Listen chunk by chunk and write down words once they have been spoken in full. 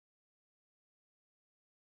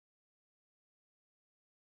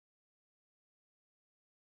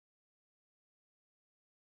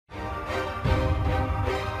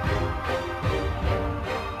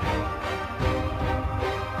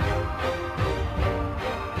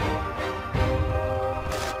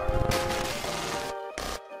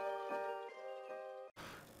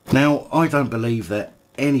I don't believe that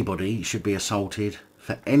anybody should be assaulted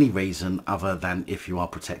for any reason other than if you are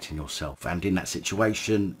protecting yourself, and in that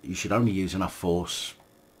situation you should only use enough force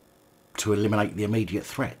to eliminate the immediate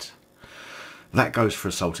threat. That goes for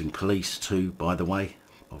assaulting police too, by the way,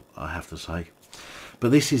 I have to say.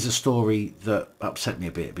 But this is a story that upset me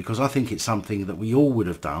a bit, because I think it's something that we all would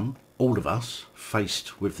have done, all of us,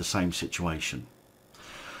 faced with the same situation.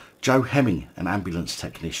 Joe Hemming, an ambulance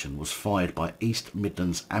technician, was fired by East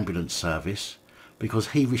Midlands Ambulance Service because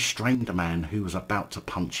he restrained a man who was about to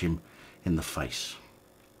punch him in the face.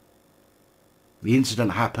 The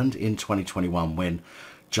incident happened in 2021 when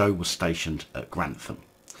Joe was stationed at Grantham.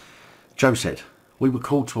 Joe said, "We were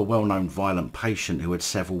called to a well-known violent patient who had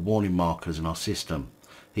several warning markers in our system.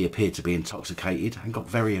 He appeared to be intoxicated and got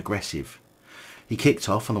very aggressive. He kicked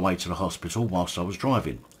off on the way to the hospital whilst I was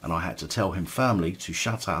driving, and I had to tell him firmly to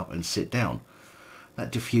shut up and sit down.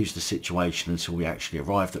 That diffused the situation until we actually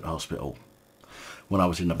arrived at the hospital. When I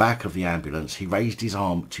was in the back of the ambulance, he raised his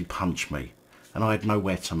arm to punch me, and I had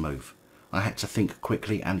nowhere to move. I had to think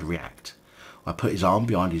quickly and react. I put his arm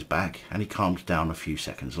behind his back and he calmed down a few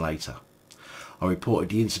seconds later. I reported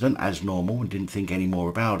the incident as normal and didn't think any more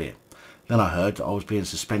about it. Then I heard that I was being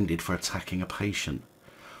suspended for attacking a patient.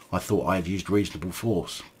 I thought I had used reasonable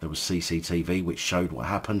force. There was CCTV which showed what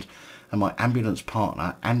happened, and my ambulance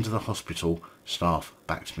partner and the hospital staff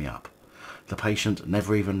backed me up. The patient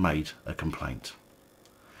never even made a complaint."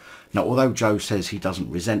 Now, although Joe says he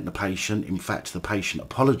doesn't resent the patient, in fact the patient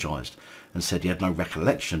apologised and said he had no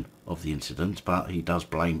recollection of the incident, but he does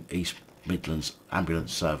blame East Midlands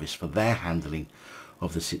Ambulance Service for their handling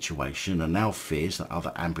of the situation, and now fears that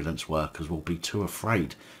other ambulance workers will be too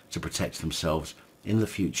afraid to protect themselves in the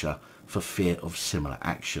future for fear of similar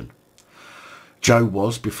action. Joe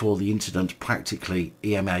was, before the incident, practically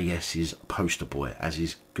EMAS's poster boy, as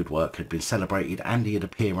his good work had been celebrated and he had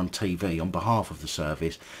appeared on TV on behalf of the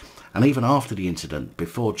service. And even after the incident,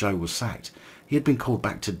 before Joe was sacked, he had been called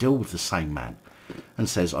back to deal with the same man, and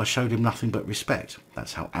says, "I showed him nothing but respect.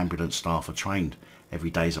 That's how ambulance staff are trained.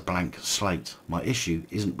 Every day is a blank slate. My issue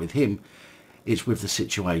isn't with him, it's with the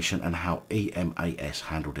situation and how EMAS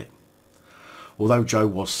handled it." Although Joe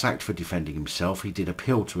was sacked for defending himself, he did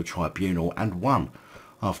appeal to a tribunal and won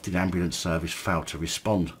after the ambulance service failed to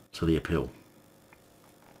respond to the appeal.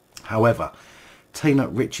 However, Tina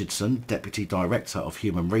Richardson, Deputy Director of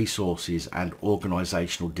Human Resources and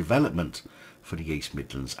Organisational Development for the East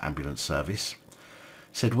Midlands Ambulance Service,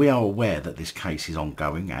 said, "We are aware that this case is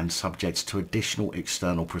ongoing and subject to additional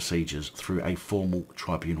external procedures through a formal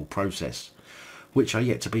tribunal process, which are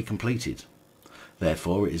yet to be completed.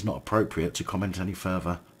 Therefore, it is not appropriate to comment any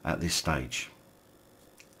further at this stage."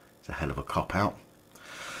 It's a hell of a cop-out.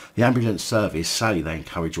 The ambulance service say they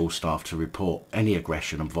encourage all staff to report any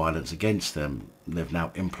aggression and violence against them. They've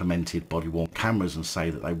now implemented body-worn cameras and say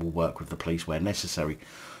that they will work with the police where necessary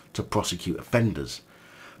to prosecute offenders.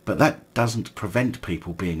 But that doesn't prevent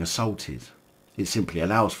people being assaulted. It simply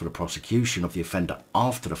allows for the prosecution of the offender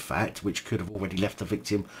after the fact, which could have already left the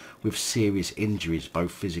victim with serious injuries,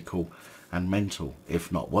 both physical and mental,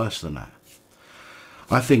 if not worse than that.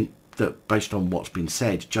 I think that based on what's been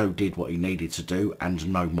said, Joe did what he needed to do and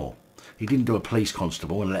no more. He didn't do a police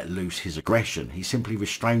constable and let loose his aggression. He simply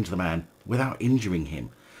restrained the man without injuring him,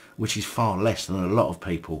 which is far less than a lot of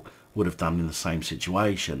people would have done in the same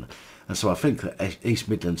situation. And so I think that East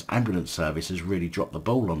Midlands Ambulance Service has really dropped the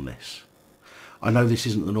ball on this. I know this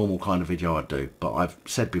isn't the normal kind of video I do, but I've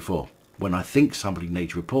said before, when I think somebody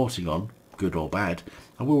needs reporting on, good or bad,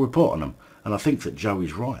 I will report on them, and I think that Joe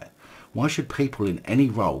is right. Why should people in any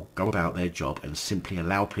role go about their job and simply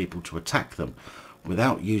allow people to attack them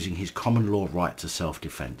without using his common law right to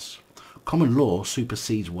self-defence? Common law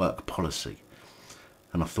supersedes work policy,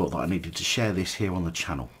 and I thought that I needed to share this here on the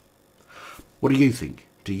channel. What do you think?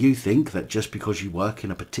 Do you think that just because you work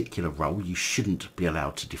in a particular role you shouldn't be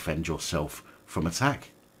allowed to defend yourself from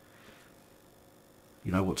attack?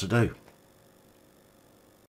 You know what to do.